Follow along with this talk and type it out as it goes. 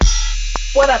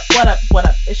What up, what up, what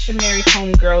up? It's your Mary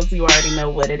Homegirls. You already know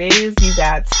what it is. You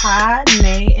got Ty,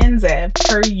 Nay, and Zev,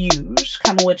 per usual,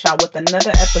 coming with y'all with another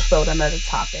episode, another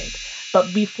topic.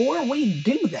 But before we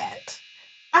do that,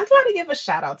 I gotta give a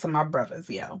shout out to my brothers,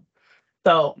 yo.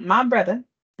 So my brother,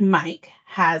 Mike,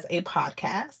 has a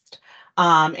podcast.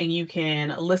 And you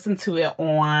can listen to it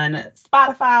on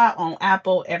Spotify, on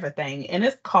Apple, everything. And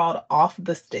it's called Off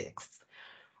the Sticks.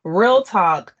 Real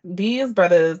talk, these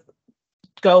brothers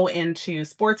go into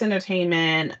sports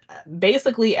entertainment,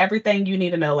 basically everything you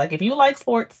need to know. Like if you like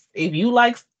sports, if you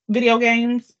like video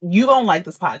games, you gonna like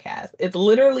this podcast. It's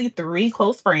literally three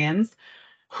close friends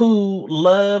who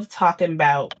love talking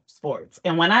about sports.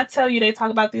 And when I tell you they talk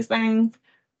about these things,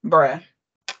 bruh,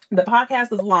 the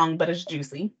podcast is long, but it's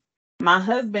juicy. My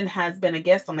husband has been a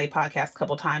guest on their podcast a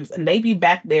couple times, and they be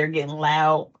back there getting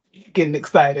loud, getting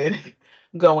excited,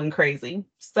 going crazy.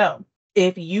 So,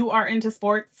 if you are into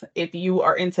sports, if you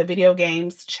are into video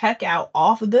games, check out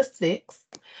Off the Sticks.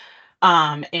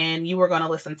 And you are going to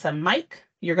listen to Mike,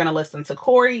 you're going to listen to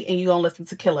Corey, and you're going to listen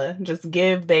to Killa. Just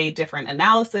give they different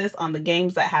analysis on the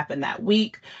games that happened that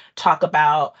week, talk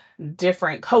about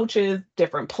different coaches,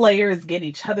 different players, get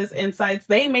each other's insights.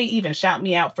 They may even shout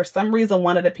me out. For some reason,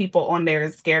 one of the people on there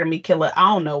is scared of me, Killa.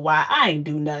 I don't know why. I ain't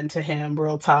do nothing to him,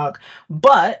 real talk.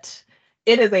 But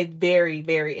it is a very,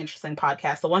 very interesting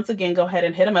podcast. So once again, go ahead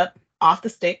and hit him up. Off the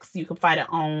Sticks. You can find it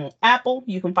on Apple.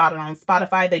 You can find it on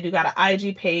Spotify. They do got an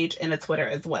IG page and a Twitter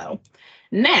as well.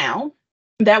 Now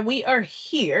that we are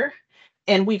here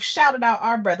and we've shouted out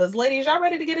our brothers, ladies, y'all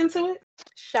ready to get into it?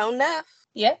 Show enough.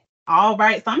 Yeah. All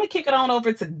right. So I'm gonna kick it on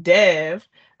over to Dev,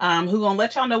 who gonna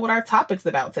let y'all know what our topic's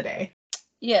about today.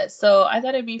 Yeah, so I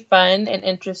thought it'd be fun and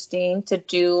interesting to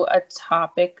do a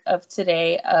topic of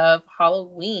today of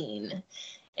Halloween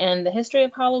and the history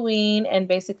of Halloween and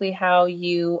basically how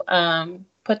you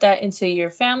put that into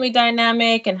your family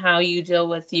dynamic and how you deal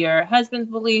with your husband's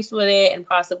beliefs with it and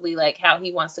possibly like how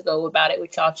he wants to go about it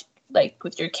with y'all, like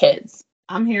with your kids.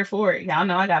 I'm here for it. Y'all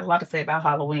know I got a lot to say about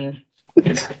Halloween.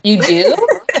 You do?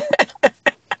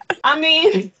 I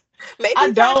mean, Maybe I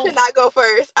you don't. should not go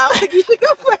first. I don't think you should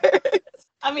go first.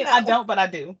 I mean, I don't, but I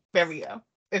do. There we go.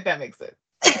 If that makes sense.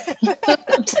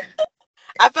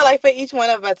 I feel like for each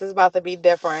one of us, it's about to be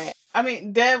different. I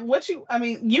mean, Deb,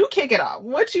 you kick it off.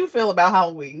 What you feel about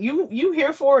Halloween? You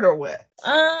here for it or what?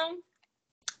 I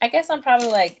guess I'm probably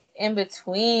like in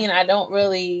between. I don't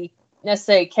really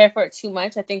necessarily care for it too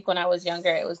much. I think when I was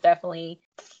younger, it was definitely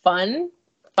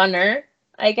funner,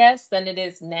 I guess, than it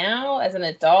is now. As an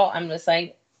adult, I'm just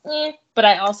like, but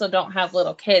I also don't have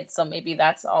little kids, so maybe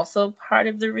that's also part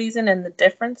of the reason and the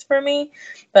difference for me.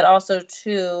 But also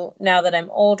too, now that I'm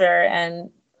older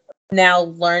and now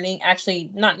learning,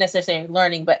 actually not necessarily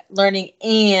learning, but learning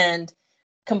and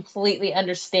completely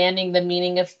understanding the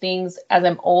meaning of things as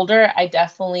I'm older, I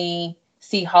definitely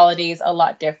see holidays a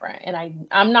lot different. And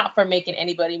I'm not for making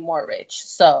anybody more rich,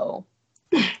 so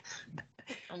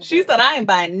she said I ain't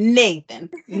buying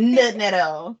nothing at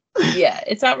all. Yeah,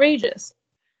 it's outrageous.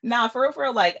 Nah, for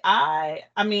real, like I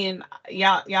mean,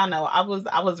 y'all know I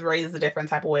was raised a different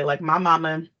type of way. Like my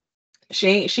mama,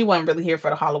 she wasn't really here for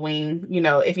the Halloween. You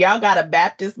know, if y'all got a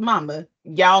Baptist mama,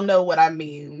 y'all know what I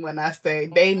mean when I say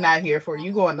they not here for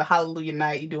you going to Hallelujah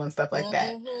night, you doing stuff like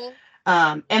that.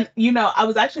 And you know, I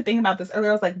was actually thinking about this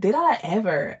earlier. I was like, did I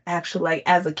ever actually like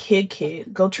as a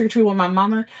kid go trick or treat with my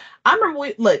mama? I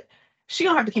remember look, she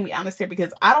don't have to keep me honest here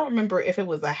because I don't remember if it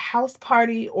was a house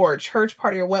party or a church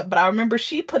party or what, but I remember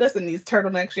she put us in these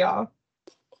turtlenecks, y'all.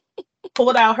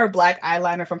 Pulled out her black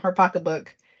eyeliner from her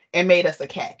pocketbook and made us a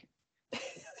cat.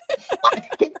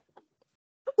 like,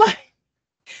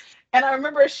 and I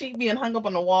remember a sheet being hung up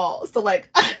on the wall. So like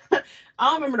I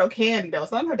don't remember no candy though,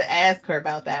 so I'm gonna have to ask her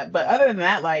about that. But other than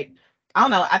that, like I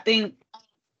don't know. I think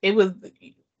it was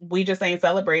we just ain't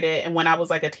celebrated. And when I was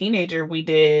like a teenager,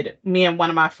 me and one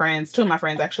of my friends, two of my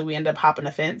friends actually, we ended up hopping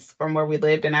a fence from where we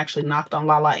lived and actually knocked on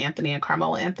Lala Anthony and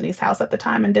Carmela Anthony's house at the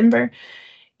time in Denver.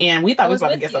 And we thought we was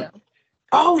about to get some.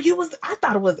 Oh, I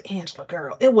thought it was Angela,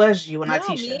 girl. It was you and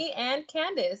Atisha. Me and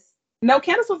Candace. No,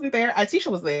 Candace wasn't there.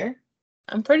 Atisha was there.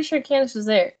 I'm pretty sure Candace was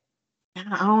there.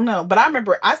 I don't know, but I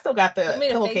remember I still got the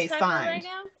pillowcase signed. Right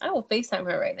now? I will FaceTime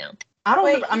her right now. I don't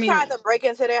remember. I mean, tried to break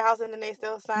into their house and then they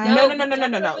still signed.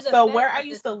 No. So where I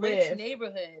used to live,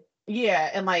 neighborhood.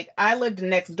 Yeah, and like I lived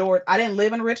next door. I didn't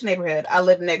live in a rich neighborhood. I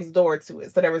lived next door to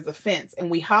it, so there was a fence, and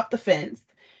we hopped the fence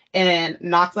and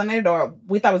knocked on their door.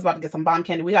 We thought we was about to get some bomb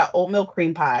candy. We got oatmeal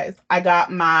cream pies. I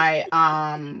got my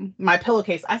my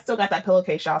pillowcase. I still got that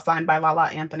pillowcase, y'all, signed by Lala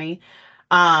Anthony.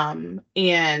 And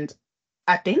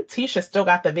I think Tisha still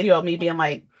got the video of me being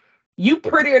like, "You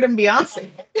prettier than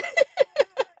Beyonce."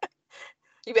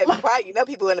 You better be quiet. You know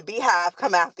people in the beehive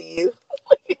come after you.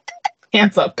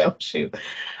 Hands up, go shoot.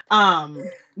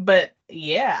 But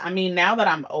yeah, I mean, now that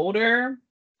I'm older,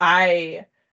 I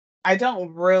I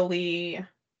don't really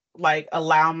like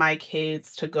allow my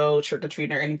kids to go trick or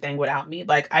treating or anything without me.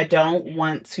 Like I don't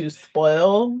want to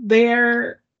spoil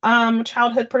their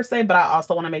childhood per se, but I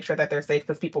also want to make sure that they're safe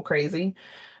because people crazy.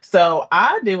 So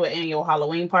I do an annual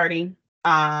Halloween party.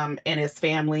 And it's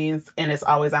families and it's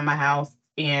always at my house.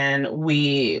 And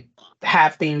we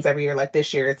have themes every year. Like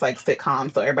this year it's like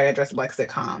sitcom. So everybody dressed up like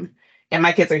sitcom. And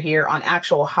my kids are here on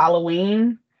actual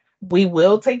Halloween. We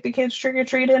will take the kids trick or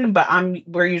treating, but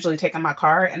we're usually taking my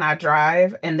car and I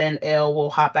drive, and then Elle will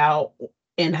hop out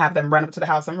and have them run up to the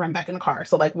house and run back in the car.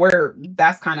 So like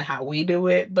that's kind of how we do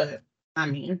it. But I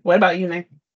mean, what about you, Nick?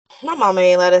 My mama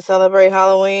ain't let us celebrate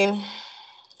Halloween.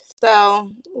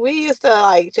 So we used to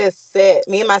like just sit.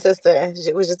 Me and my sister,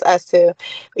 it was just us two.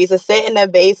 We used to sit in the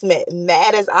basement,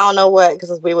 mad as I don't know what,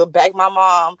 because we would beg my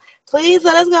mom, "Please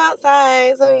let us go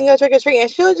outside so we can go trick or treat."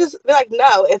 And she'll just be like,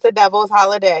 "No, it's a devil's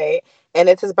holiday and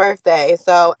it's his birthday,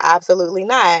 so absolutely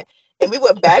not." And we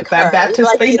would beg That her. We'd be Baptist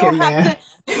like, "You don't thinking, have man.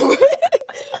 to."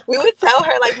 We would tell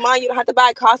her like, "Mom, you don't have to buy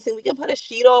a costume. We can put a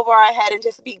sheet over our head and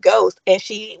just be ghosts." And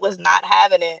she was not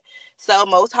having it. So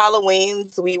most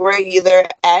Halloweens, we were either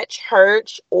at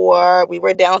church or we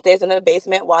were downstairs in the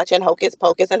basement watching Hocus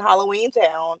Pocus in Halloween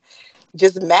Town,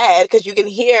 just mad because you can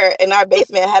hear in our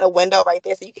basement had a window right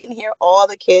there, so you can hear all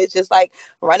the kids just like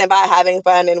running by having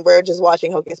fun, and we're just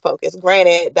watching Hocus Pocus.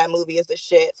 Granted, that movie is the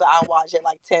shit, so I watch it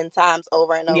like 10 times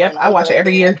over and over Yep, and I over watch it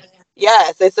every again. year.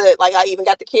 Yes, it's a like I even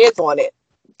got the kids on it.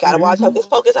 Gotta watch Hmm. Hocus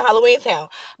Pocus in Halloween Town.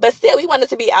 But still we wanted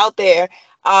to be out there.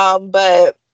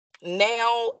 But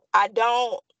now I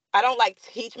don't like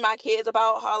teach my kids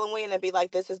about Halloween and be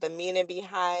like, this is the meaning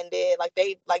behind it. Like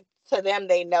they like to them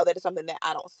they know that it's something that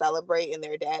I don't celebrate and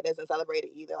their dad doesn't celebrate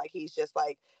it either. Like he's just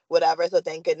like whatever. So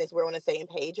thank goodness we're on the same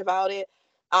page about it.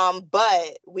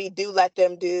 But we do let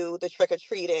them do the trick or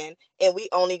treating, and we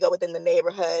only go within the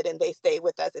neighborhood, and they stay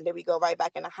with us, and then we go right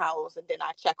back in the house, and then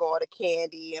I check all the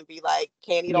candy and be like,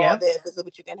 "Can't eat all Yep. this. This is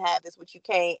what you can have. This is what you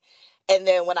can't." And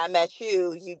then when I met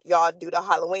you, y'all do the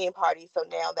Halloween party, so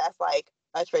now that's like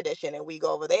a tradition, and we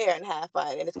go over there and have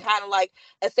fun, and it's kind of like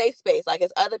a safe space. Like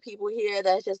it's other people here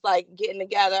that's just like getting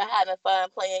together, having fun,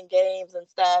 playing games and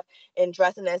stuff, and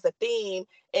dressing as a theme,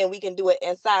 and we can do it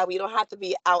inside. We don't have to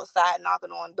be outside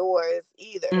knocking on doors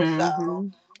either. So Hmm.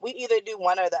 we either do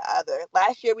one or the other.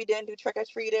 Last year we didn't do trick or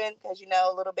treating because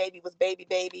little baby was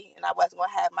baby, and I wasn't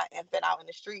gonna have my infant out in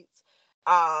the streets.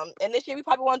 And this year we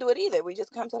probably won't do it either. We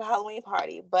just come to the Halloween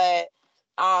party, but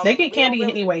They get we don't candy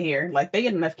really. anyway here. Like they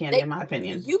get enough candy, They in my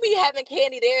opinion. you be having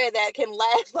candy there that can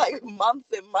last like months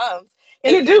and months,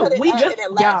 And and it you do. put it We up just and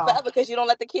it lasts y'all. forever because you don't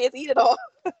let the kids eat it all.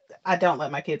 I don't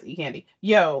let my kids eat candy.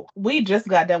 Yo, we just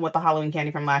got done with the Halloween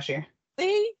candy from last year.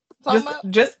 See, so Just much.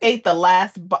 just ate the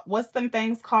last. What's them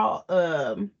things called?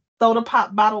 Soda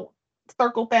pop bottle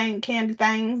circle thing, candy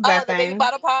things. Oh, That the baby thing.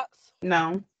 bottle pops.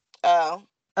 No. Oh,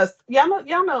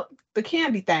 Y'all know the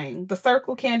candy thing, the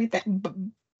circle candy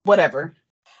thing, whatever.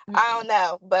 I Mm-mm. don't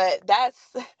know, but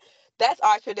that's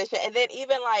our tradition. And then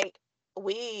even like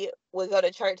we would go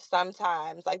to church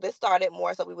sometimes. Like this started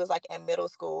more so we was like in middle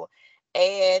school,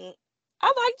 and I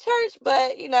like church,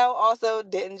 but also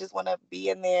didn't just want to be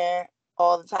in there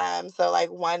all the time. So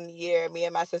like one year, me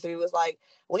and my sister we was like,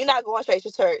 we're not going straight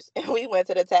to church, and we went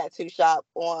to the tattoo shop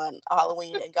on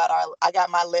Halloween and I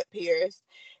got my lip pierced,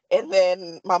 and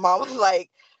then my mom was like,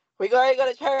 we going to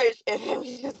go to church, and then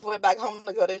we just went back home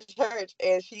to go to church,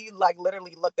 and she like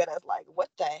literally looked at us like, what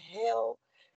the hell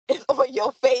is on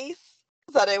your face?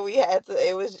 So then we had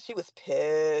to, she was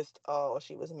pissed. Oh,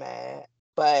 she was mad.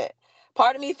 But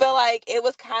part of me felt like it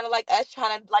was kind of like us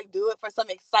trying to like do it for some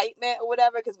excitement or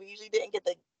whatever, because we usually didn't get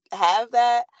to have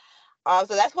that.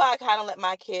 So that's why I kind of let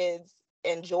my kids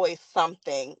enjoy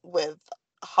something with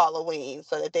Halloween,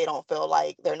 so that they don't feel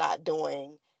like they're not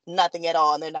doing nothing at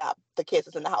all, and they're not the kids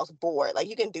is in the house bored. Like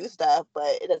you can do stuff, but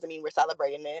it doesn't mean we're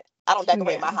celebrating it. I don't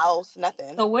decorate my Yeah. house,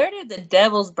 nothing. So where did the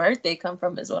devil's birthday come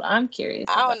from? Is what I'm curious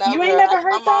I about. don't know, You ain't girl. never Ask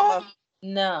my heard that? mama.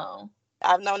 No,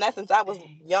 I've known that since I was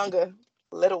Dang. younger,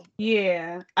 little.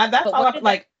 Yeah. That's but all where I'm did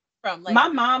that like. come from? Like, My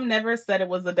mom never said it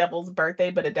was the devil's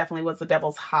birthday, but it definitely was the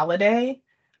devil's holiday.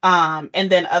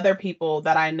 And then other people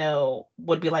that I know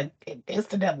would be like, it's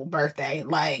the devil's birthday.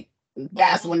 Like,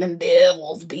 that's Mm-hmm. when the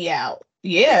devils be out.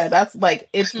 Yeah, that's like,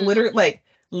 it's hmm,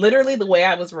 literally the way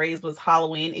I was raised was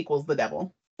Halloween equals the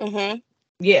devil. Mm-hmm.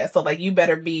 Yeah, so like you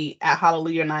better be at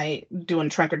Hallelujah night doing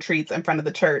trunk or treats in front of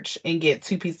the church and get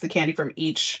two pieces of candy from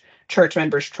each church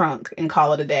member's trunk and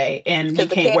call it a day. And you Because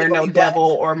the can't candy wear gonna no be wet. devil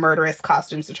or murderous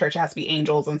costumes to church. It has to be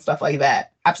angels and stuff like that.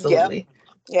 Yep. Absolutely.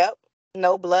 Yep.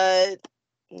 No blood.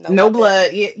 No No nothing.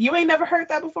 blood. You ain't never heard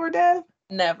that before, Dev?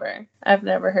 Never. I've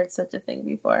never heard such a thing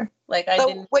before. Like I So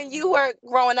didn't. when you were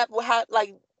growing up, how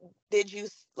like did you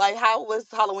like how was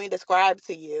Halloween described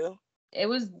to you? It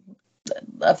was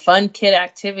a fun kid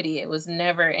activity. It was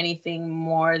never anything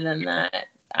more than that.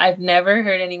 I've never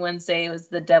heard anyone say it was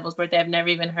the devil's birthday. I've never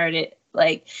even heard it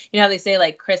like, you know how they say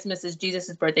like Christmas is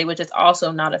Jesus's birthday, which is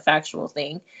also not a factual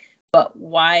thing. But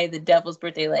why the devil's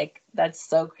birthday? Like that's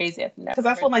so crazy. I've never Because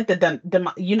that's heard. when like I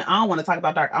don't want to talk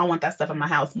about dark. I don't want that stuff in my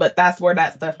house, but that's where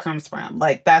that stuff comes from.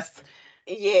 Like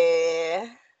Yeah.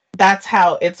 that's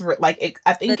how it's like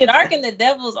I The think it's dark and the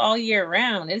devil's all year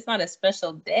round. It's not a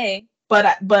special day.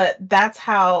 but that's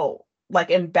how like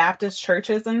in Baptist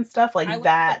churches and stuff I like went to a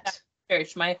that. Baptist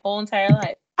church my whole entire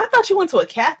life. I thought you went to a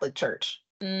Catholic church.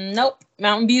 Nope,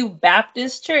 Mountain View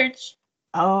Baptist Church.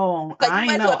 Oh, So you I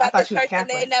went to know. a I thought Baptist you was church and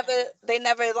Catholic. they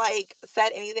never like said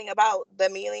anything about the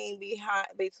meaning behind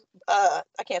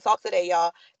I can't talk today,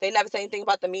 y'all. They never said anything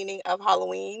about the meaning of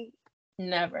Halloween.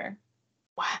 Never.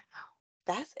 Wow.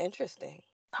 That's interesting.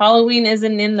 Halloween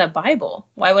isn't in the Bible.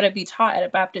 Why would it be taught at a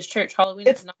Baptist church? Halloween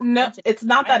is It's not no, mentioned it's in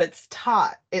the not that Bible. it's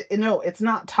taught. No, it's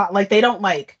not taught. Like they don't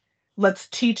like let's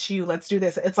teach you, let's do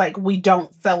this. It's like we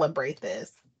don't celebrate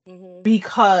this Hmm.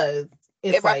 because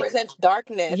it's It like represents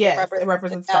darkness. It yes, it represents the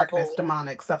represents darkness, devil.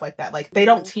 demonic stuff like that. Like they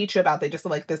don't Hmm. teach you about. They just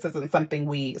like this isn't something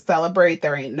we celebrate.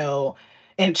 There ain't no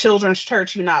in children's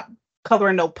church. You're not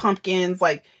coloring no pumpkins.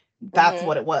 Like that's Hmm.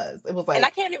 what it was. It was And I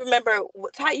like can't even remember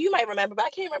Ty, you might remember, but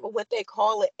I can't remember what they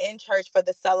call it in church for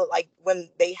the like when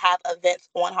they have events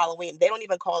on Halloween. They don't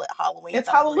even call it Halloween it's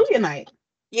celebration. Hallelujah night.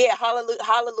 Yeah,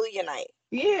 Hallelujah night.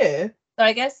 Yeah. So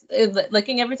I guess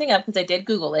looking everything up because I did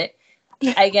Google it.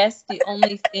 I guess the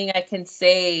only thing I can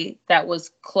say that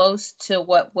was close to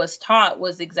what was taught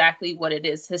was exactly what it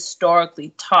is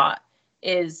historically taught.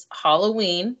 Is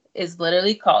Halloween is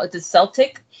literally called it's a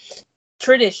Celtic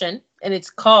tradition and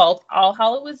it's called All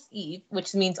Hallows Eve,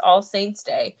 which means All Saints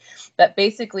Day. But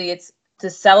basically it's the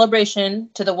celebration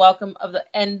to the welcome of the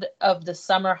end of the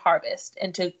summer harvest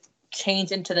and to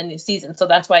change into the new season. So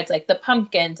that's why it's like the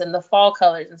pumpkins and the fall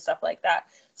colors and stuff like that.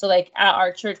 So like at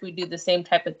our church we do the same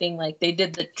type of thing. Like they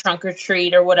did the trunk or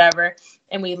treat or whatever,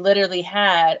 and we literally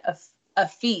had a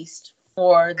feast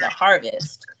for the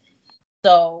harvest.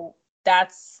 So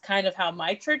that's kind of how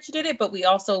my church did it, but we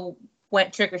also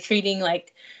went trick or treating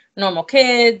like normal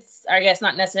kids. I guess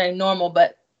not necessarily normal,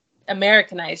 but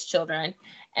Americanized children.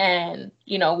 And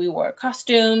we wore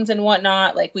costumes and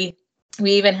whatnot. Like we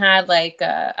even had like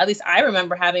at least I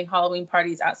remember having Halloween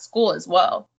parties at school as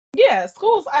well. Yeah,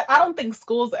 schools. I don't think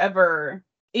schools ever,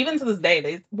 even to this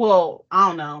day, well, I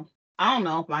don't know. I don't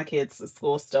know if my kids at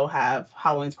school still have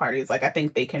Halloween parties. Like, I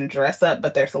think they can dress up,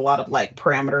 but there's a lot of like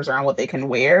parameters around what they can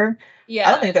wear.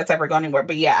 I don't Yeah. think that's ever gone anywhere.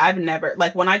 But yeah, I've never,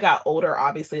 like, when I got older,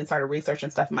 obviously, and started researching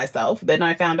stuff myself, then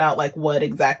I found out like what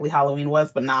exactly Halloween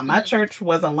was. But nah, my Mhm. church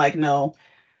wasn't like, no,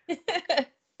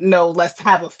 let's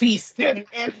have a feast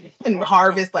and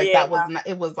harvest. Like, Yeah. that was not,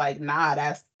 it was like, nah,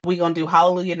 we gonna do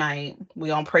Hallelujah night. We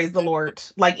gonna praise the Lord.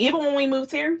 Like even when we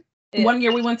moved here, Yeah. one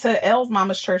year we went to Elle's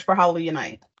mama's church for Hallelujah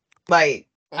night. Like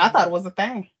I thought it Hmm. was a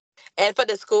thing. And for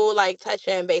the school, like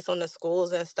touching based on the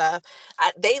schools and stuff,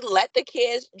 they let the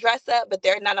kids dress up, but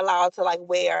they're not allowed to like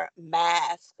wear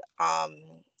masks,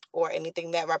 or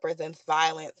anything that represents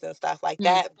violence and stuff like Mm.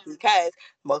 that, because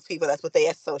most people that's what they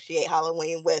associate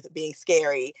Halloween with, being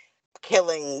scary,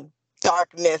 killing,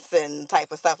 darkness, and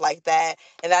type of stuff like that.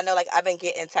 And I know like I've been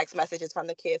getting text messages from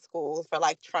the kids' schools for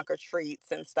like trunk or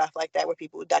treats and stuff like that, where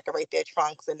people decorate their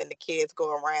trunks and then the kids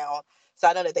go around. So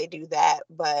I know that they do that,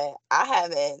 but I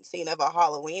haven't seen of a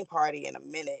Halloween party in a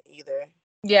minute either.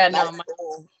 Yeah, Not no, at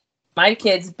school. my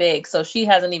kid's big, so she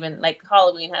hasn't even like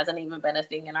Halloween hasn't even been a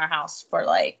thing in our house for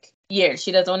like years.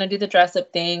 She doesn't want to do the dress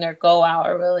up thing or go out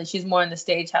or really. She's more in the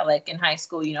stage how like in high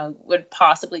school, would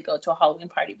possibly go to a Halloween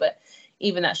party, but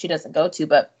even that she doesn't go to.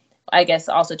 But I guess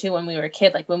also too when we were a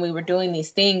kid, like when we were doing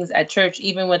these things at church,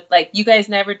 even with like you guys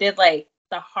never did like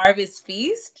the harvest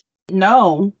feast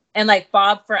No, and like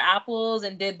bob for apples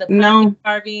and did the pumpkin no.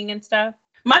 carving and stuff.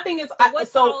 My thing is, So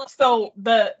what's Halloween? so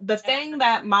the thing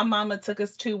that my mama took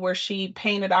us to where she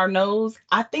painted our nose,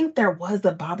 I think there was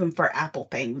a bobbing for apple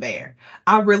thing there.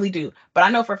 I really do, but I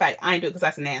know for a fact I ain't do it because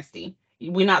that's nasty.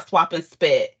 We not swapping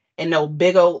spit in no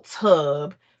big old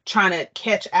tub trying to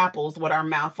catch apples with our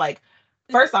mouth. Like,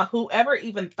 first off, whoever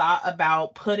even thought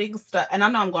about putting stuff, and I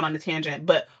know I'm going on a tangent,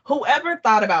 but whoever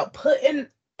thought about putting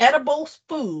edible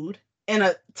food in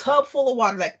a tub full of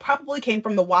water that probably came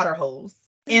from the water hose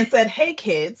and said, "Hey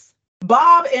kids,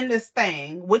 bob in this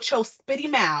thing with your spitty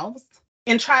mouths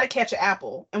and try to catch an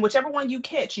apple. And whichever one you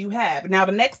catch, you have. Now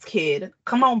the next kid,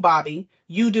 come on, Bobby,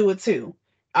 you do it too."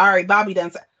 All right, Bobby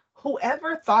done.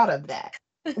 Whoever thought of that,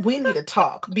 we need to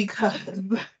talk because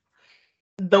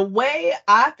the way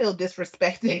I feel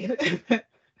disrespected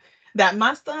that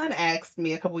my son asked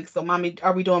me a couple weeks ago, "Mommy,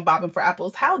 are we doing bobbing for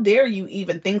apples?" How dare you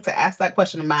even think to ask that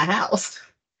question in my house?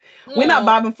 We're not No.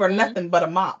 bobbing for nothing but a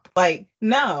mop. Like,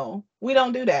 no, we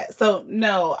don't do that. So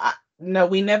no, no,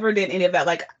 we never did any of that.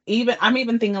 Like, even I'm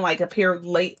even thinking like up here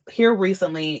late here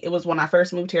recently. It was when I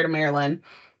first moved here to Maryland.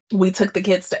 We took the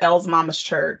kids to Elle's Mama's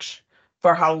church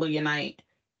for Hallelujah night,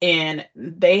 and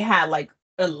they had like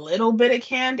a little bit of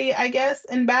candy, I guess,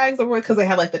 in bags or because they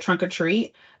had like the trunk or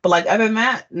treat. But like other than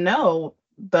that, no.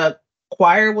 The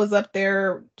choir was up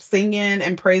there singing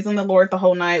and praising the Lord the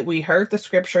whole night. We heard the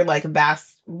scripture like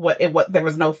that's what there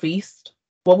was no feast.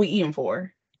 What we eating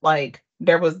for? Like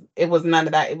it was none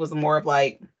of that. It was more of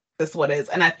like this is what it is.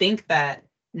 And I think that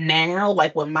now,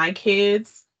 like with my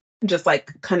kids, just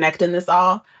like connecting this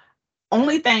all,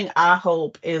 only thing I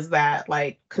hope is that,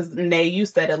 like, because Nay, you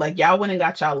said it, like, y'all went and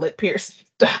got y'all lip pierced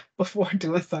before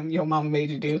doing something your mama made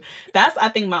you do. That's, I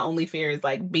think, my only fear is,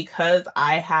 like, because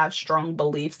I have strong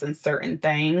beliefs in certain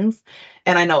things,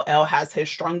 and I know Elle has his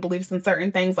strong beliefs in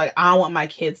certain things, like, I don't want my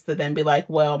kids to then be like,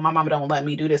 well, my mama don't let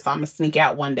me do this, so I'm gonna sneak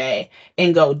out one day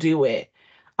and go do it.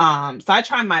 So I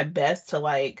try my best to,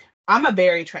 like, I'm a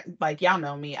very like y'all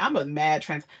know me. I'm a mad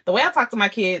trans. The way I talk to my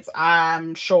kids,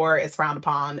 I'm sure is frowned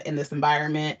upon in this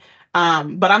environment.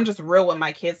 But I'm just real with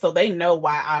my kids, so they know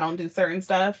why I don't do certain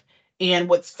stuff. And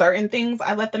with certain things,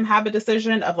 I let them have a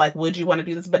decision of like, would you want to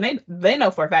do this? But they know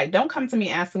for a fact. Don't come to me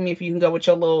asking me if you can go with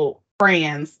your little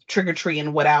friends trick or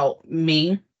treating without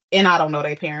me. And I don't know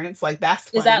their parents. Like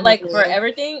that's Is that funny. like for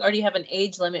everything, or do you have an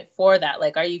age limit for that?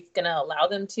 Like, are you gonna allow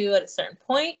them to at a certain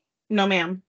point? No,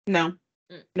 ma'am. No.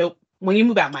 Mm. Nope. When you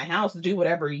move out my house, do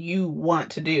whatever you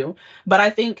want to do. But I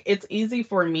think it's easy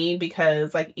for me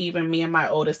because like even me and my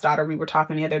oldest daughter, we were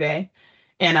talking the other day,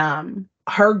 and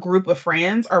her group of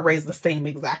friends are raised the same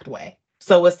exact way.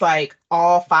 So it's like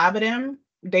all five of them,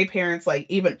 they parents like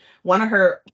even one of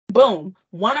her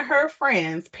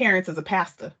friends' parents is a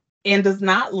pastor and does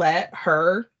not let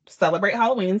her celebrate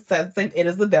Halloween, says it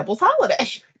is the devil's holiday.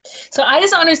 So I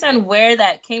just don't understand where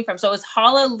that came from. So it's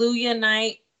Hallelujah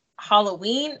night,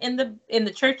 Halloween in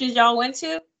the churches y'all went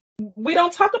to. We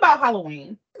don't talk about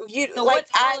Halloween. You So like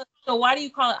so why do you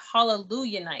call it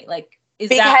Hallelujah night? Like, is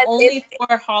that because only it's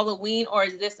for Halloween, or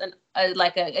is this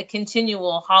a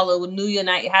continual Hallelujah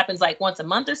night? It happens like once a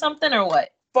month or something, or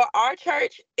what? for our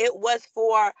church, it was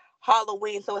for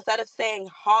Halloween. So instead of saying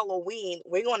Halloween,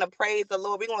 we're going to praise the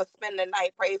Lord. We're going to spend the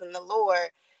night praising the Lord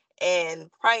and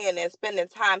praying and spending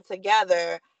time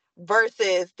together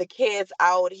versus the kids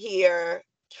out here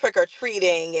trick or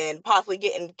treating and possibly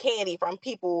getting candy from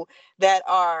people that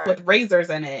are, With razors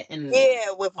in it and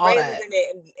yeah, with all razors that. in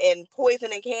it and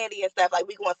poison and candy and stuff. Like,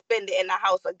 we going to spend it in the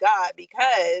house of God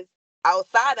because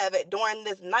outside of it during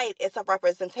this night, it's a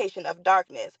representation of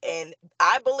darkness. And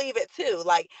I believe it too.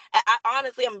 Like, I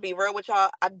honestly, I'm gonna be real with y'all.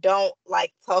 I don't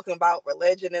like talking about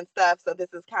religion and stuff. So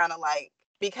this is kind of like,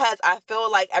 because I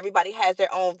feel like everybody has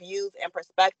their own views and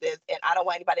perspectives, and I don't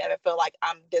want anybody to ever feel like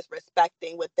I'm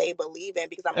disrespecting what they believe in,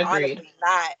 because I'm Agreed. honestly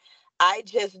not. I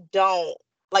just don't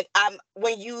like, I'm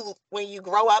when you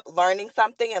grow up learning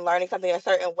something a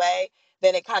certain way,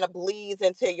 then it kind of bleeds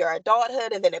into your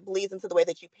adulthood, and then it bleeds into the way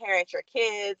that you parent your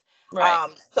kids. Right.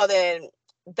 So then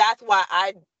that's why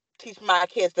I teach my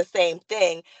kids the same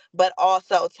thing, but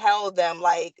also tell them,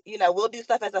 like, we'll do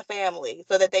stuff as a family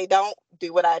so that they don't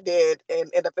do what I did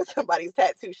and end up in somebody's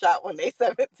tattoo shop when they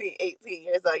 17, 18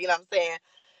 years old. You know what I'm saying?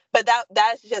 But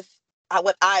that's just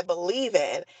what I believe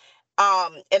in.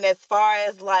 And as far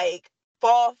as like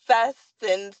fall fests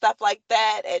and stuff like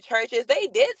that at churches, they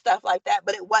did stuff like that,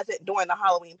 but it wasn't during the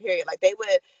Halloween period. Like, they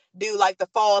would do like the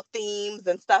fall themes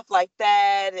and stuff like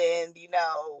that, and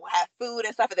have food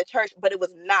and stuff at the church, but it was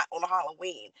not on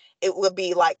Halloween. It would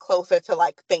be like closer to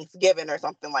like Thanksgiving or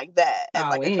something like that, as Oh,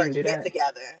 like we a didn't even church do get that.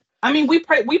 together. I mean, we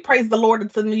praise the Lord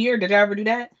until New Year. Did y'all ever do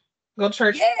that? Go to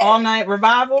church all Yeah. night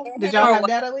revival? Did y'all For have what?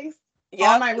 that at least? All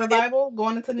Yep, night revival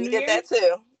going into we New did Year? that too.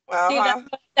 See, that's Uh-huh.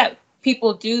 why that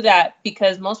people do that,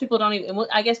 because most people don't even.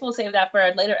 I guess we'll save that for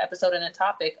a later episode and a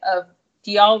topic of.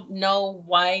 Do y'all know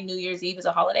why New Year's Eve is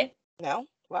a holiday? No?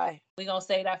 Why? We're gonna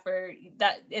say that for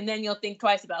that, and then you'll think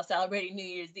twice about celebrating New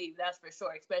Year's Eve. That's for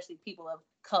sure, especially people of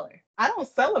color. I don't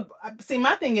celebrate. See,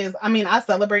 my thing is, I mean, I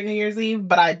celebrate New Year's Eve,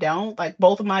 but I don't. Like,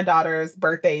 both of my daughters'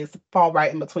 birthdays fall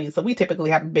right in between. So we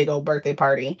typically have a big old birthday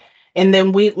party. And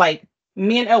then we, like,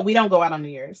 Me and Elle, we don't go out on New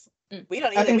Year's. Mm. We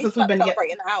don't I either. think We since we've been together,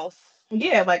 celebrate in the house.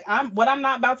 yeah, like I'm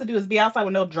not about to do is be outside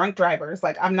with no drunk drivers.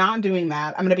 Like I'm not doing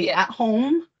that. I'm gonna be Yeah. at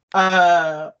home,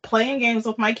 playing games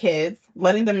with my kids,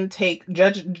 letting them take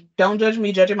don't judge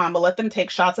me, judge your mom, but let them take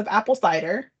shots of apple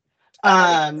cider. I know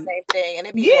we do the Um, same thing, and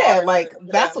it be yeah, water like to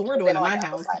that's them what we're because they doing in don't my like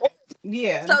apple house. cider.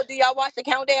 Yeah. So, do y'all watch the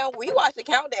countdown? We watch the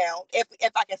countdown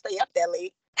if I can stay up that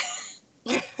late.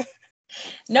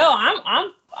 No,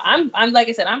 I'm like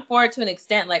I said, I'm for it to an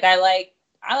extent. Like I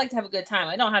like to have a good time.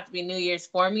 I don't have to be New Year's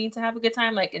for me to have a good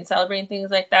time, like in celebrating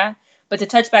things like that. But to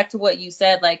touch back to what you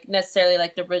said, like necessarily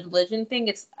like the religion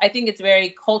thing, I think it's very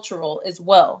cultural as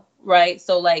well, right?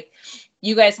 So like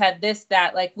you guys had this,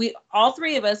 that, like we all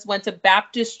three of us went to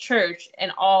Baptist church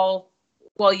and all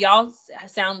well, y'all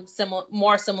sound similar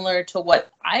more similar to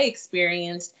what I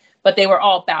experienced, but they were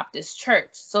all Baptist church.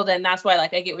 So then that's why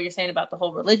like I get what you're saying about the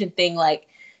whole religion thing. Like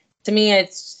to me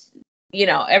it's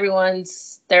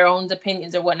everyone's their own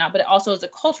opinions or whatnot, but it also is a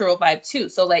cultural vibe too.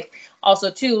 So like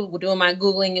also too doing my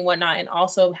googling and whatnot, and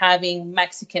also having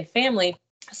Mexican family,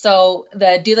 so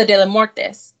the Dia de los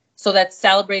Muertos, so that's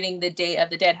celebrating the Day of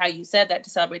the Dead, how you said that, to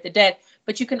celebrate the dead.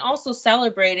 But you can also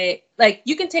celebrate it, like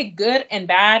you can take good and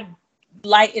bad,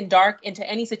 light and dark into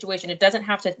any situation. It doesn't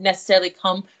have to necessarily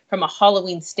come from a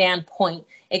Halloween standpoint.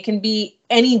 It can be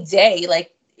any day.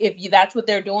 Like if you that's what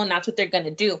they're doing, that's what they're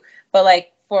gonna do. But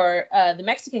like for the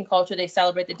Mexican culture, they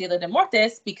celebrate the Dia de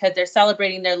Muertos because they're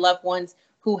celebrating their loved ones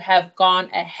who have gone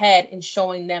ahead and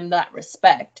showing them that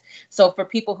respect. So for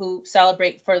people who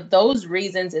celebrate for those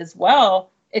reasons as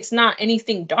well, it's not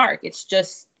anything dark. It's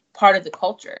just part of the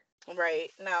culture.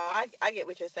 Right. No, I get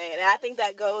what you're saying. And I think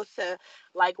that goes to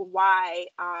like why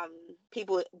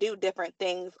people do different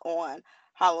things on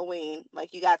Halloween.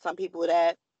 Like you got some people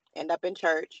that end up in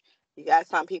church. You got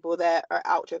some people that are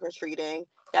out trick or treating. You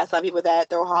got some people that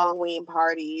throw Halloween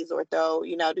parties or throw,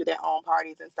 do their own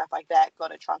parties and stuff like that, go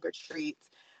to trunk or treats.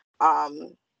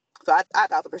 Um so I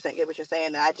 1000% get what you're saying.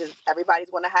 And I just everybody's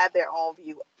gonna have their own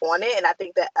view on it. And I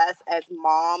think that us as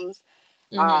moms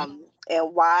Mm-hmm.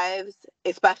 and wives,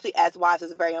 especially as wives,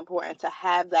 is very important to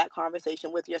have that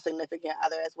conversation with your significant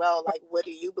other as well. Like, what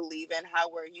do you believe in? How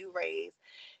were you raised?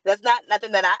 That's not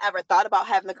nothing that I ever thought about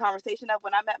having a conversation of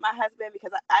when I met my husband,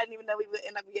 because I didn't even know we would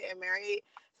end up getting married.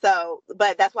 So,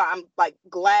 but that's why I'm like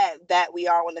glad that we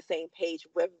are on the same page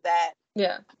with that.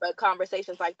 Yeah. But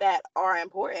conversations like that are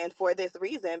important for this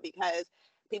reason, because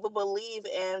people believe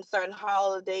in certain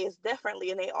holidays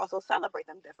differently and they also celebrate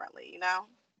them differently.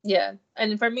 Yeah.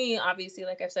 And for me, obviously,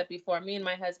 like I've said before, me and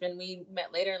my husband, we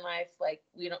met later in life. Like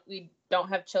we don't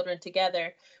have children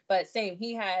together, but same,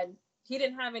 he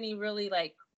didn't have any really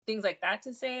like things like that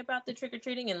to say about the trick or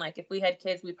treating. And like if we had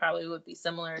kids, we probably would be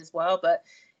similar as well. But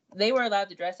they were allowed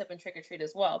to dress up and trick or treat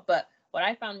as well. But what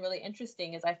I found really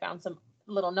interesting is I found some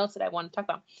little notes that I want to talk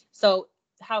about. So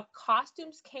how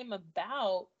costumes came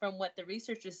about, from what the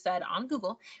researchers said on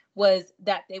Google, was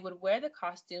that they would wear the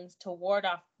costumes to ward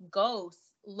off ghosts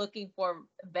looking for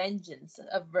vengeance,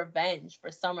 of revenge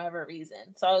for some other reason.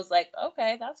 So I was like,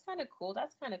 okay, that's kind of cool.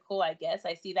 That's kind of cool, I guess.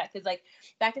 I see that because like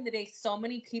back in the day, so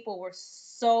many people were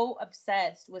so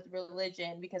obsessed with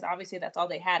religion because obviously that's all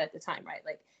they had at the time, right?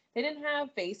 Like they didn't have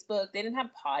Facebook, they didn't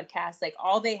have podcasts. Like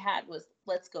all they had was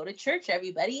let's go to church,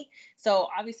 everybody. So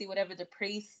obviously whatever the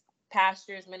priests,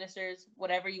 pastors, ministers,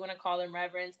 whatever you want to call them,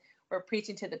 reverends, were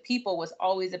preaching to the people was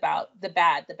always about the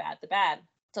bad, the bad, the bad.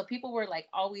 So people were like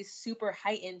always super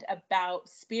heightened about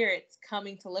spirits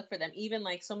coming to look for them. Even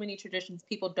like so many traditions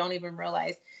people don't even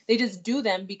realize, they just do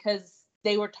them because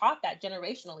they were taught that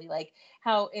generationally. Like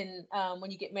how in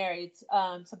when you get married,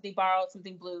 something borrowed,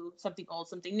 something blue, something old,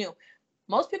 something new.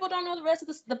 Most people don't know the rest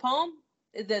of the poem,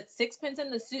 the sixpence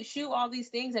in the shoe, all these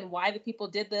things, and why the people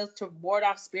did this to ward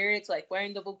off spirits, like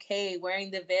wearing the bouquet,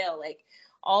 wearing the veil, like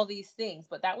all these things.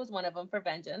 But that was one of them, for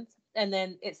vengeance. And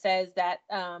then it says that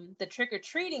the trick or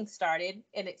treating started,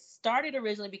 and it started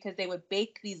originally because they would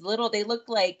bake these little. They looked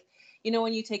like,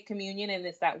 when you take communion and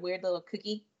it's that weird little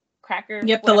cookie cracker, Yep,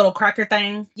 the whatever. little cracker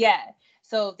thing. Yeah.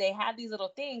 So they had these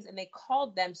little things and they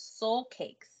called them soul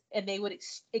cakes, and they would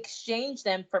exchange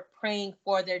them for praying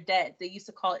for their dead. They used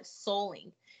to call it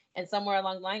souling. And somewhere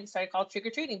along the line, it started called trick or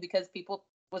treating because people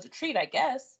was a treat, I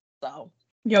guess. So,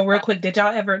 Yo, real quick, did y'all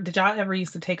ever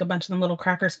used to take a bunch of them little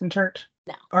crackers from church?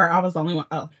 no, Or I was the only one?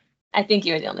 Oh, I think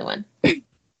you were the only one.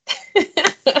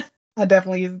 I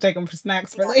definitely used to take them for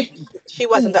snacks, No, really. she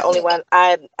wasn't the only one.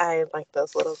 I like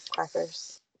those little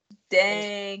crackers and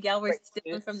Dang, y'all were grape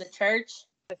stealing from the juice. church.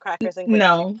 The crackers and grape juice.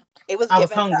 No, It was I was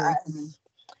given to hungry. us.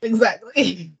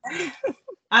 Exactly.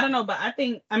 I don't know, but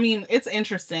I mean, it's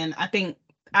interesting. I think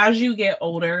as you get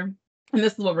older, and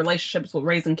this is what relationships with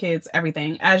raising kids,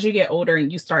 everything, as you get older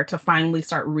and you start to finally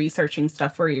start researching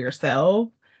stuff for yourself,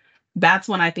 that's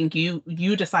when I think you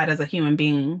decide as a human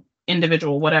being,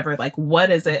 individual, whatever, like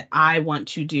what is it I want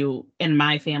to do in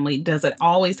my family? Does it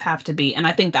always have to be? And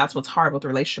I think that's what's hard with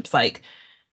relationships, like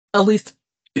at least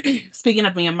speaking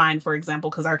of me and mine, for example,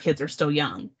 because our kids are still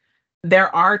young.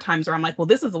 There are times where I'm like, well,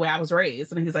 this is the way I was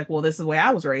raised. And he's like, well, this is the way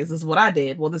I was raised. This is what I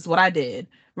did. Well, this is what I did.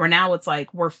 Where now it's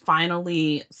like we're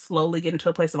finally slowly getting to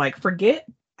a place of like, forget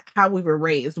how we were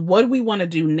raised. What do we want to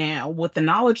do now with the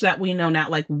knowledge that we know now?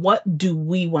 Like, what do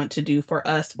we want to do for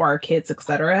us, for our kids,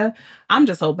 etc. I'm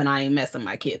just hoping I ain't messing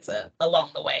my kids up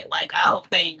along the way. Like, I hope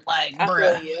they ain't like, I feel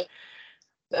bruh, you.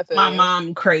 I feel my you.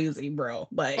 mom crazy, bro.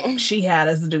 Like she had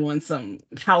us doing some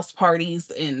house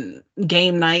parties and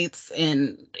game nights,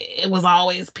 and it was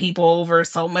always people over,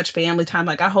 so much family time.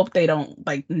 Like I hope they don't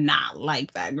like not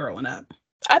like that growing up.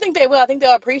 I think they will. I think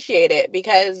they'll appreciate it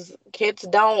because kids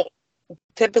don't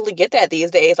typically get that these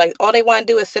days. Like all they want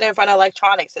to do is sit in front of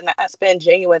electronics and not spend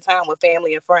genuine time with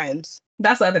family and friends.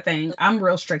 That's the other thing. I'm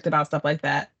real strict about stuff like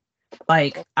that.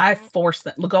 Like I force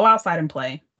them go outside and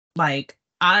play. Like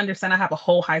I understand I have a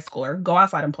whole high schooler. Go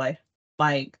outside and play.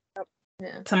 Like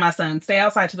Yeah. to my son, stay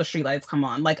outside till the streetlights come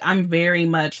on. Like I'm very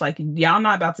much like y'all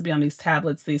not about to be on these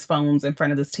tablets, these phones in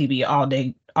front of this TV all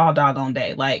day, all doggone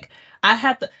day. Like I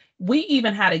had to. We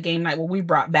even had a game night where we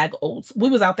brought back olds. We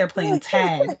was out there playing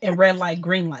tag and red light,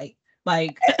 green light.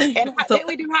 Like And so, didn't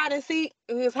we do hide and seek?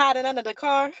 We was hiding under the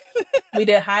car. we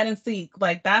did hide and seek.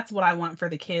 Like that's what I want for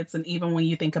the kids. And even when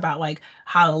you think about like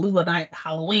Hallelujah night,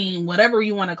 Halloween, whatever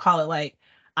you want to call it, like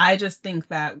I just think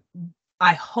that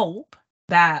I hope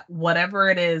that whatever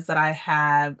it is that I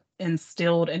have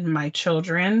instilled in my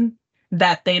children,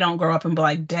 that they don't grow up and be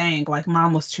like, dang, like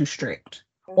mom was too strict.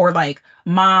 Or like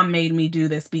mom made me do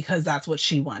this because that's what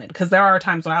she wanted. Because there are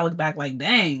times when I look back like,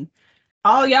 dang,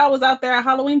 all y'all was out there at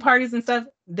Halloween parties and stuff.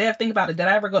 Dev, think about it. Did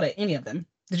I ever go to any of them?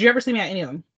 Did you ever see me at any of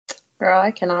them? Girl,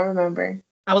 I cannot remember.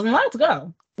 I wasn't allowed to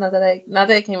go. Not that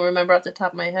I can remember off the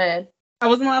top of my head. I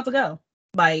wasn't allowed to go.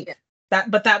 Like Yeah.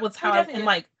 that, but that was how We I, and definitely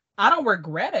like I don't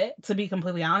regret it, to be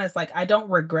completely honest. Like I don't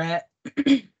regret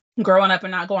growing up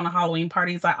and not going to Halloween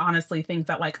parties. I honestly think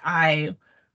that like I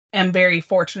am very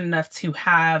fortunate enough to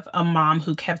have a mom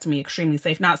who kept me extremely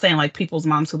safe. Not saying like people's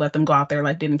moms who let them go out there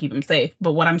like didn't keep them safe,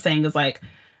 but what I'm saying is like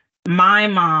my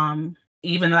mom,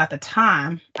 even though at the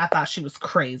time I thought she was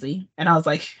crazy, and I was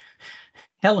like,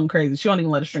 hell, I'm crazy. She won't even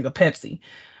let us drink a Pepsi.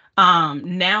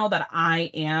 Now that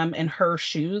I am in her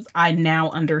shoes, I now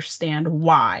understand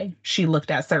why she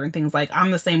looked at certain things. Like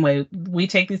I'm the same way. We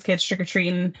take these kids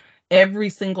trick-or-treating. Every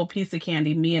single piece of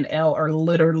candy, me and Elle are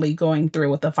literally going through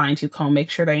with a fine-tooth comb, make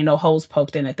sure there ain't no holes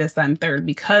poked in it, this, that, and third,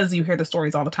 because you hear the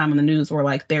stories all the time in the news where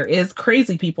like there is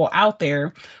crazy people out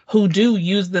there who do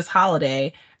use this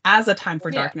holiday as a time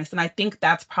for Yeah. darkness. And I think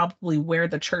that's probably where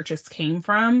the churches came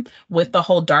from with the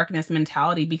whole darkness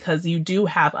mentality, because you do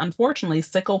have, unfortunately,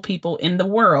 sickle people in the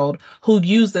world who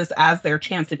use this as their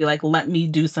chance to be like, let me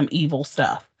do some evil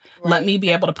stuff. Let me Right. be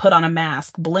able to put on a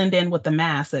mask, blend in with the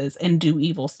masses, and do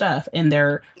evil stuff. And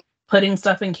they're putting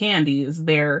stuff in candies.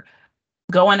 They're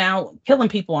going out killing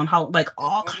people on how like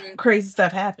all Mhm. crazy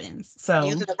stuff happens. So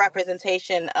Using the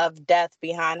representation of death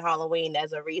behind Halloween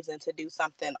as a reason to do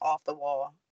something off the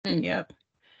wall. yep.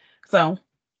 So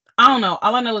I don't know.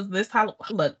 All I know is this.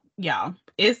 Look, y'all.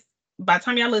 It's by the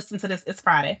time y'all listen to this, it's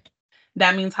Friday.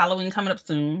 That means Halloween coming up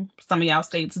soon. Some of y'all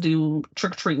states do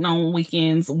trick or treating on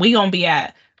weekends. We gonna be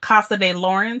at Casa de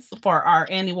Lawrence for our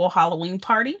annual Halloween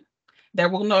party. There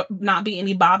will not be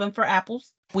any bobbing for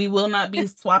apples. We will not be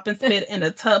swapping spit in a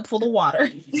tub full of water.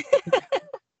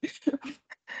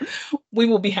 We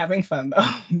will be having fun though.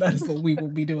 That is what we will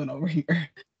be doing over here.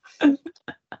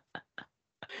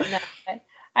 No,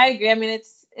 I agree. I mean,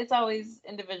 it's always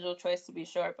individual choice to be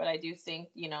sure, but I do think,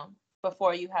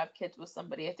 before you have kids with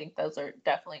somebody, I think those are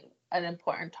definitely an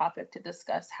important topic to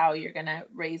discuss, how you're gonna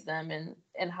raise them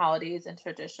in holidays and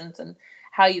traditions, and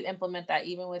how you implement that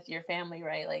even with your family,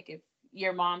 right? Like if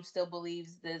your mom still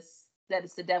believes this, that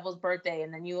it's the devil's birthday,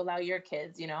 and then you allow your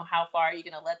kids, how far are you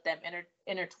gonna let them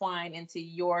intertwine into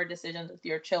your decisions with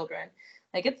your children?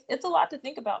 Like it's a lot to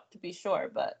think about, to be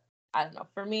sure, but I don't know.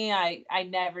 For me, I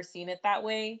never seen it that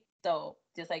way. So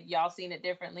just like y'all seen it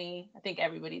differently, I think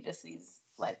everybody just sees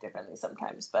life differently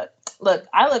sometimes. But look,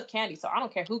 I love candy, so I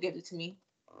don't care who gives it to me.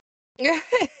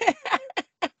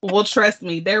 Well, trust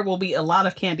me, there will be a lot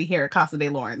of candy here at Casa de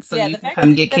Lawrence, so Yeah, you the can fact that come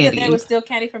you get said that candy. there was still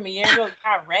candy from a year ago,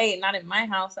 all right, not in my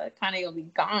house. That kind of gonna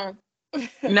be gone.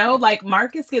 No, like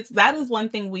Marcus gets, that is one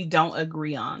thing we don't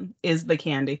agree on is the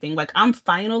candy thing. Like I'm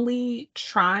finally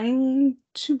trying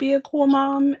to be a cool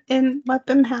mom and let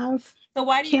them have So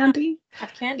why do you not candy.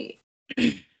 have candy?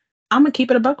 I'm gonna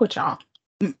keep it a buck with y'all.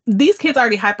 These kids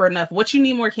already hyper enough. What you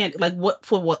need more candy? Like what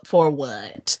for? What for?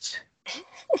 What?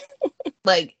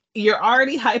 Like you're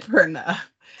already hyper enough.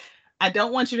 I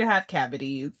don't want you to have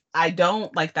cavities. I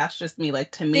don't like that's just me.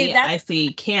 Like to See, me, I see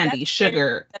that's candy, the very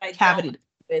sugar, that I don't cavity. agree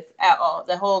with at all.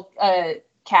 The whole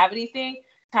cavity thing.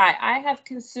 Ty, I have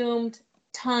consumed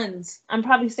tons. I'm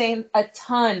probably saying a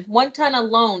ton, 1 ton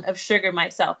alone of sugar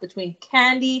myself between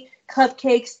candy,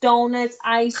 cupcakes, donuts,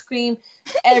 ice cream,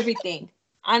 everything.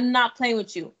 I'm not playing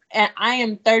with you. And I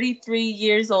am 33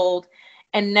 years old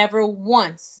and never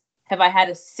once have I had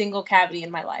a single cavity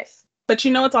in my life. But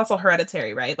you know it's also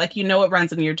hereditary, right? Like you know it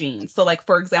runs in your genes. So like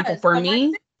for example, Yes, for but my me,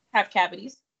 sisters have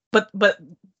cavities. but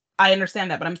I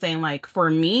understand that, but I'm saying like for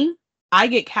me, I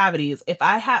get cavities if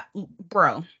I have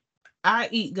bro, I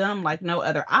eat gum like no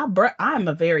other. I'm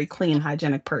a very clean,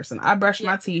 hygienic person. I brush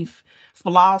Yeah. my teeth,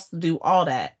 floss, do all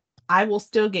that. I will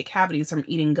still get cavities from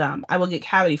eating gum. I will get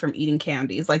cavity from eating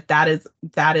candies. Like that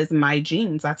is my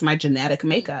genes. That's my genetic Mm.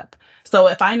 makeup. So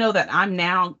if I know that I'm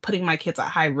now putting my kids at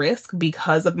high risk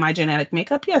because of my genetic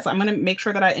makeup, yes, I'm going to make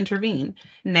sure that I intervene.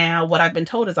 Now, what I've been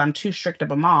told is I'm too strict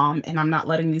of a mom and I'm not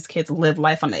letting these kids live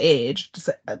life on the edge. Just,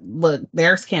 look,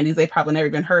 there's candies they probably never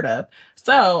even heard of.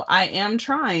 So I am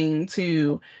trying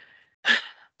to,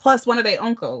 plus one of their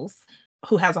uncles,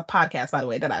 who has a podcast, by the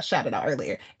way, that I shouted out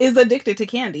earlier, is addicted to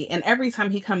candy. And every time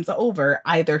he comes over,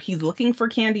 either he's looking for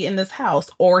candy in this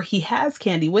house or he has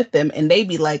candy with them. And they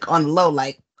be like on the low,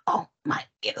 like, oh my,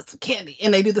 get us some candy.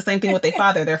 And they do the same thing with their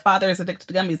father. Their father is addicted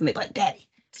to gummies and they be like, Daddy,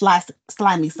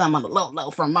 slide me some on the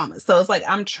low from mama. So it's like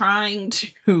I'm trying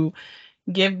to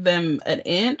give them an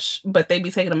inch, but they be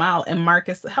taking them out, and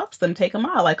Marcus helps them take them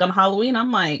out. Like on Halloween,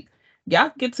 I'm like,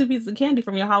 y'all get 2 pieces of candy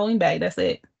from your Halloween bag. That's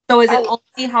it. So is it I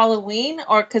only Halloween,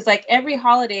 or because like every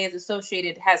holiday is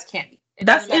associated has candy? It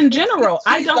That's doesn't matter. in general.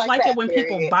 I she's don't like like it that. when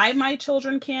people Period. buy my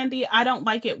children candy. I don't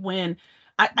like it when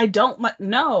I don't like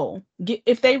no.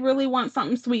 If they really want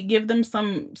something sweet, give them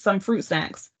some fruit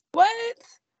snacks. What?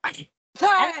 I don't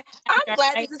Ty, I'm either.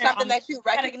 glad I this is either something that you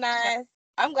gotta keep track. recognize.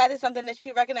 I'm glad it's something that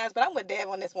you recognize, but I'm with Deb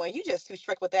on this one. You just too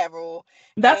strict with that rule.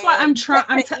 That's why And I'm trying.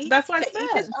 That's why I to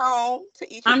each his said own, to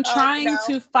each his I'm own, trying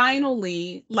to no.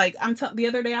 finally like the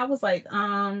other day I was like,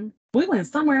 we went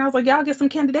somewhere and I was like, y'all get some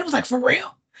candy. They was like, for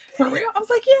real? For real? I was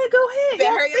like, yeah, go You ahead.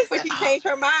 better Y'all. hurry up They before said, she oh. changed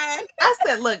her mind. I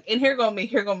said, look, and here go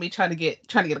me trying to get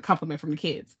a compliment from the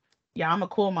kids. Yeah, I'm a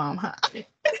cool mom, huh? They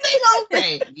gonna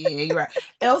say, yeah, you're right.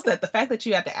 Else that the fact that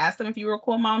you have to ask them if you were a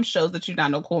cool mom shows that you're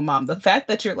not no cool mom. The fact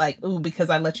that you're like, ooh, because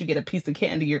I let you get a piece of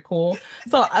candy, you're cool.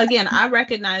 So again, I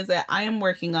recognize that I am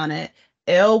working on it.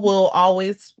 Elle will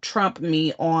always trump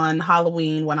me on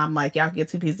Halloween when I'm like, y'all get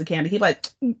 2 pieces of candy. He like,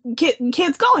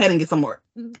 kids, go ahead and get some more.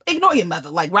 Ignore your mother.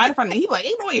 Like right in front of me. He like,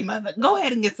 ignore your mother. Go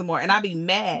ahead and get some more. And I be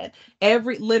mad.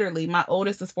 Literally, my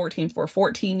oldest is 14. For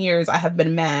 14 years, I have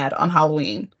been mad on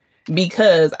Halloween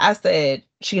because I said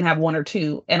she can have one or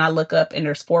two. And I look up and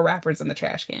there's 4 wrappers in the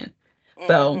trash can. Hmm.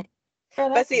 So, Oh,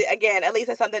 But that's see, again, at least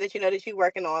it's something that you know that you're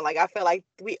working on. Like I feel like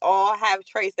we all have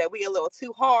traits that we a little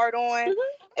too hard on,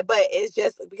 mhm. but it's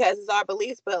just because it's our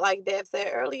beliefs. But like Deb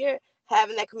said earlier,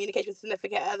 having that communication with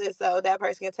significant others, so that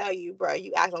person can tell you, bro,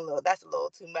 you acting a little. That's a little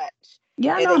too much.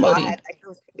 Yeah, I And know, then Lodi.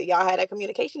 y'all had that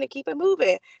communication to keep it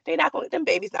moving. They not gonna them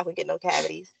babies not gonna get no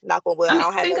cavities. Knock on wood. I I mean,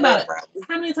 don't have think no about wood it. around me.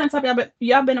 How many times have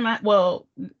y'all been in my, well,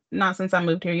 not since I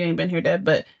moved here. You ain't been here, Deb,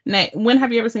 but Nate, when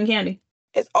have you ever seen candy?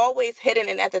 It's always hidden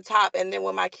and at the top. And then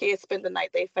when my kids spent the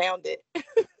night, they found it.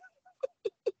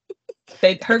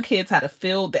 Her kids had a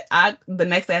field that the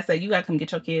next day I said, you gotta come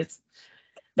get your kids.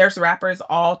 There's rappers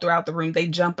all throughout the room. They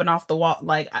jumping off the wall.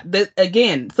 Like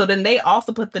again. So then they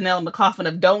also put the nail in the coffin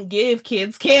of don't give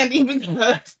kids candy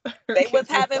because her They was kids was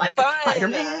having like Spider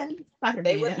fun. Man, Spider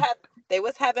They was Man. have they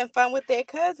was having fun with their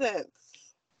cousins.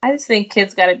 I just think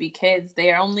kids got to be kids.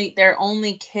 They're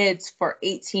only kids for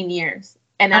 18 years,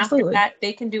 and after Absolutely. that,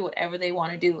 they can do whatever they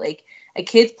want to do. Like a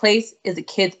kid's place is a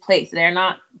kid's place. They're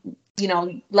not,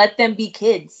 let them be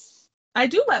kids. I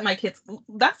do let my kids.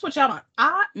 That's what y'all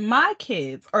don't. My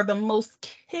kids are the most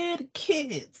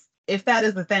kids, if that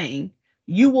is the thing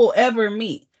you will ever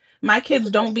meet. My kids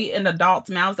don't be in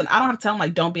adults' mouths, and I don't have to tell them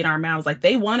like don't be in our mouths. Like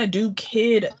they want to do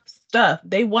kid stuff.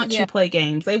 They want to Yeah, play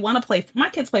games. They want to play. My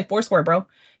kids play Foursquare, bro.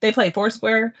 They play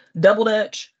Foursquare, Double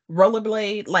Dutch,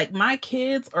 Rollerblade. Like my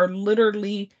kids are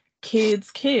literally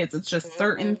kids. It's just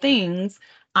certain Hmm. things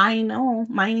I know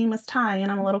my name is Ty and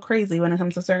I'm a little crazy when it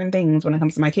comes to certain things when it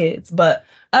comes to my kids. But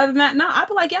other than that, no, I'd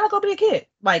be like, yeah, I'll go be a kid.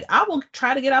 Like I will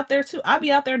try to get out there too. I'll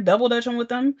be out there double dutching with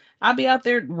them. I'll be out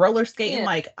there roller skating. yeah.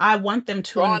 Like I want them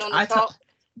to Drawing on the I tell chalk.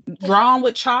 Drawn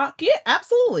with chalk? Yeah,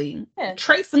 absolutely. Yeah.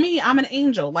 Trace me, I'm an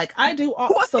angel. Like I do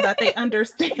all so that they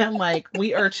understand like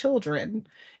we are children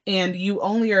and you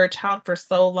only are a child for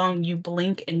so long you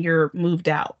blink and you're moved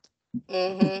out.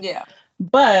 Mm-hmm. Yeah.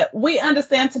 But we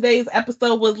understand today's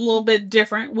episode was a little bit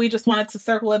different. We just wanted to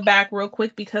circle it back real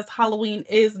quick because Halloween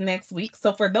is next week.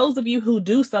 So, for those of you who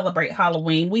do celebrate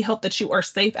Halloween, we hope that you are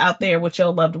safe out there with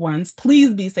your loved ones.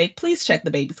 Please be safe. Please check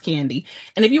the baby's candy.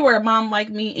 And if you are a mom like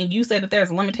me and you say that there's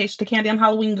a limitation to candy on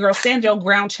Halloween, girl, stand your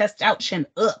ground, chest out, chin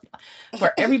up.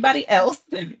 For everybody else,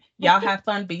 y'all have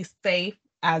fun, be safe.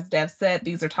 As Dev said,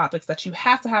 these are topics that you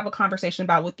have to have a conversation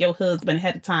about with your husband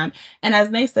ahead of time. And as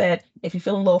Nate said, if you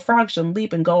feel a little fragile,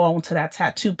 leap and go on to that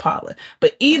tattoo parlor.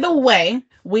 But either way,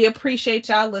 we appreciate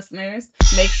y'all listeners.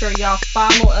 Make sure y'all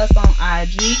follow us on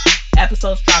IG.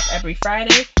 Episodes drop every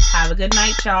Friday. Have a good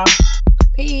night, y'all.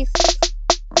 Peace.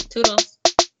 Toodles.